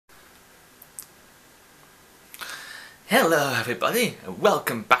Hello everybody, and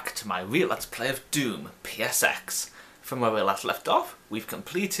welcome back to my real Let's Play of Doom, PSX. From where we last left off, we've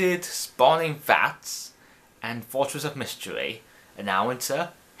completed Spawning Vats and Fortress of Mystery, and now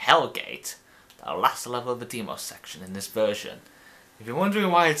into Hellgate, the last level of the Deimos section in this version. If you're wondering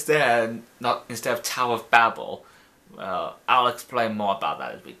why it's there, not instead of Tower of Babel, well, I'll explain more about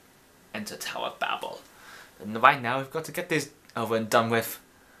that as we enter Tower of Babel. And right now we've got to get this over and done with.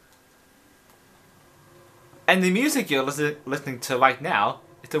 And the music you're listening to right now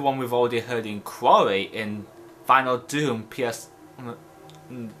is the one we've already heard in Quarry in Final Doom on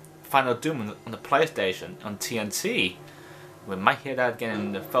the PlayStation on TNT. We might hear that again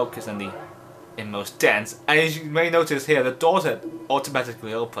in the Focus and the Inmost Dens. And as you may notice here, the doors are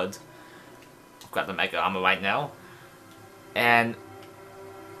automatically opened. I'll grab the Mega Armor right now. And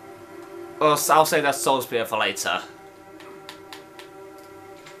well, I'll say that Soul Spear for later.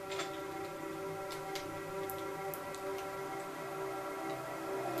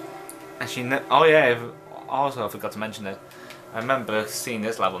 Actually, oh yeah, also I forgot to mention that I remember seeing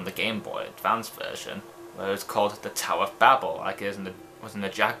this level in the Game Boy Advance version, where it's called the Tower of Babel, like it is was in the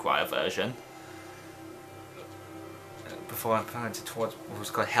Jaguar version. Before I found it towards what was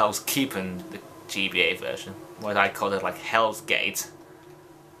called Hell's Keep in the GBA version, where I called it like Hell's Gate.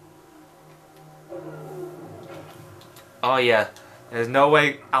 Oh yeah, there's no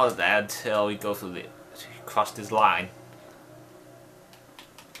way out of there until we go through cross this line.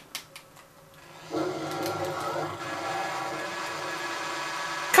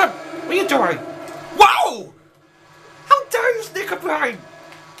 What are you doing? Whoa! How dare you sneak up behind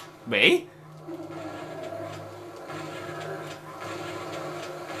me?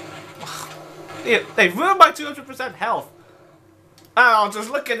 They ruined my 200% health. Oh, just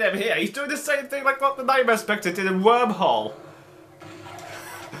look at him here. He's doing the same thing like what the Nightmare Spectre did in Wormhole.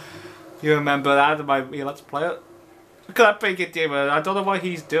 You remember that in my Let's Play? Look at that big demon. I don't know what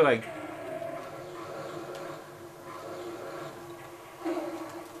he's doing.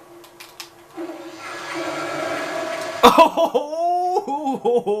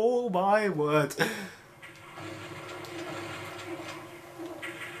 Oh my word.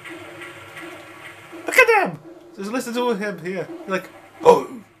 Look at him! Just listen to him here. He's like,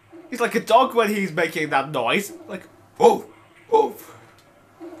 oh! He's like a dog when he's making that noise. Like, oh! Oh!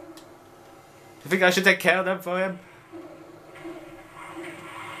 You think I should take care of them for him?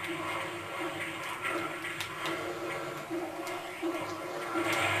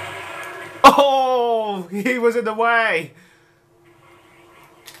 Oh! He was in the way!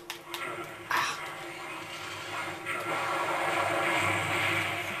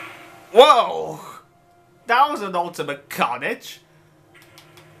 Whoa! That was an ultimate carnage!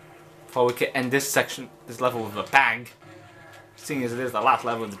 Before we can end this level with a bang. Seeing as it is the last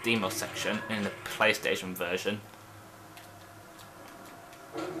level of the Deimos section in the PlayStation version.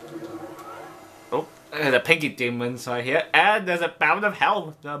 Oh, the pinky demons right here, and there's a bound of hell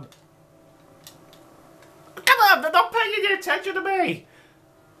with them. Come on, they're not paying any attention to me!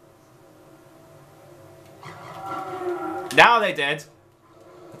 Now they did.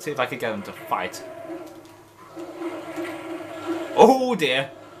 Let's see if I can get them to fight. Oh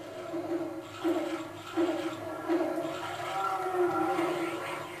dear.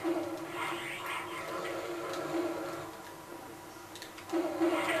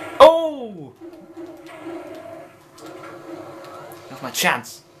 Oh! That's my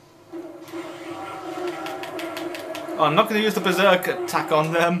chance. Oh, I'm not going to use the Berserk attack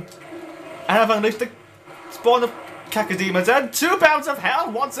on them. I have unleashed the spawn of Cacodemons and 2 pounds of hell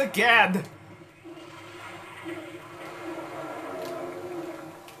once again!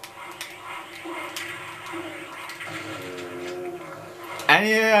 And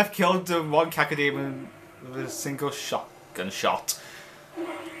yeah, I've killed the one Cacodemon with a single shotgun shot.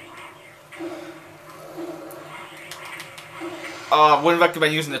 Oh, I wouldn't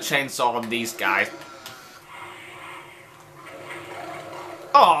recommend using the chainsaw on these guys.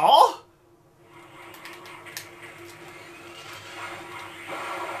 Aww!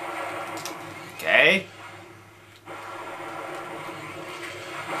 Okay.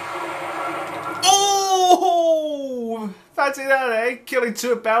 Oh! Fancy that, eh? Killing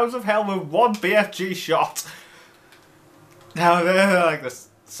 2 pounds of hell with 1 BFG shot. Now they're like the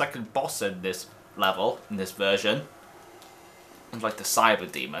second boss in this level, in this version. It's like the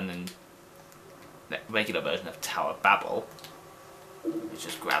Cyber Demon in the regular version of Tower of Babel. You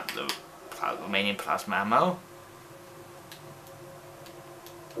just grab the remaining plasma ammo.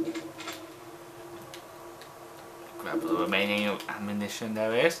 Grab the remaining ammunition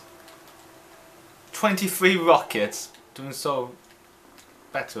there is. 23 rockets. Doing so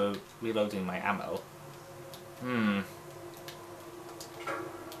better reloading my ammo.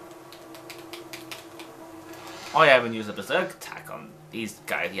 Oh yeah, when you use a berserk attack on these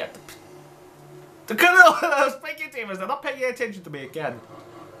guys, you have to kill those freaking demons. They're not paying attention to me again.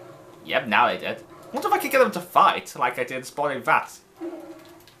 Yep, now they did. I wonder if I could get them to fight like I did spawning vats.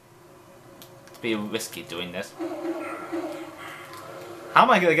 It'd be risky doing this. How am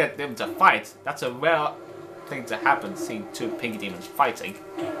I gonna get them to fight? That's a rare thing to happen, seeing two pinky demons fighting.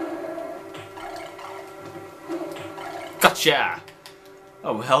 Gotcha!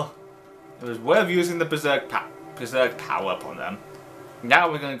 Oh well. It was worth using the berserk power upon them.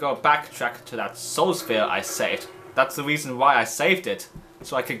 Now we're gonna go backtrack to that soul sphere I saved. That's the reason why I saved it.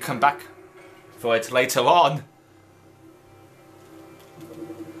 So I can come back for it later on.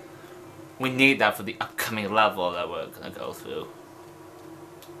 We need that for the upcoming level that we're gonna go through.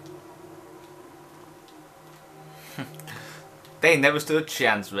 They never stood a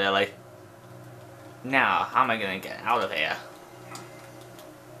chance, really. Now, how am I gonna get out of here?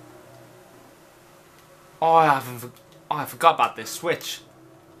 Oh, I forgot about this switch.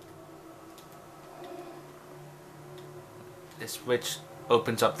 This switch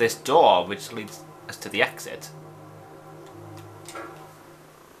opens up this door, which leads us to the exit.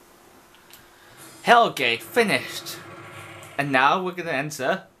 Hellgate finished. And now we're gonna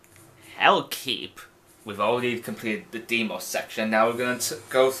enter Hellkeep. We've already completed the Deimos section. Now we're going to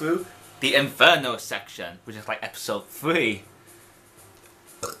go through the Inferno section, which is like episode 3.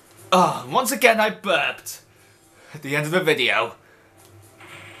 Oh, once again I burped at the end of the video.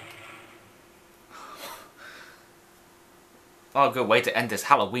 Oh, good way to end this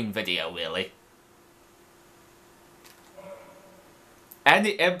Halloween video, really. And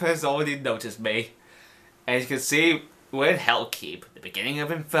the Imp has already noticed me. And as you can see, we're in Hellkeep, the beginning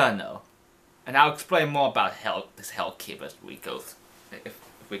of Inferno. And I'll explain more about this Hellkeep as we go, if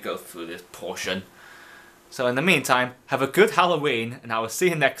we go through this portion. So in the meantime, have a good Halloween, and I will see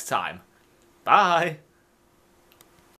you next time. Bye!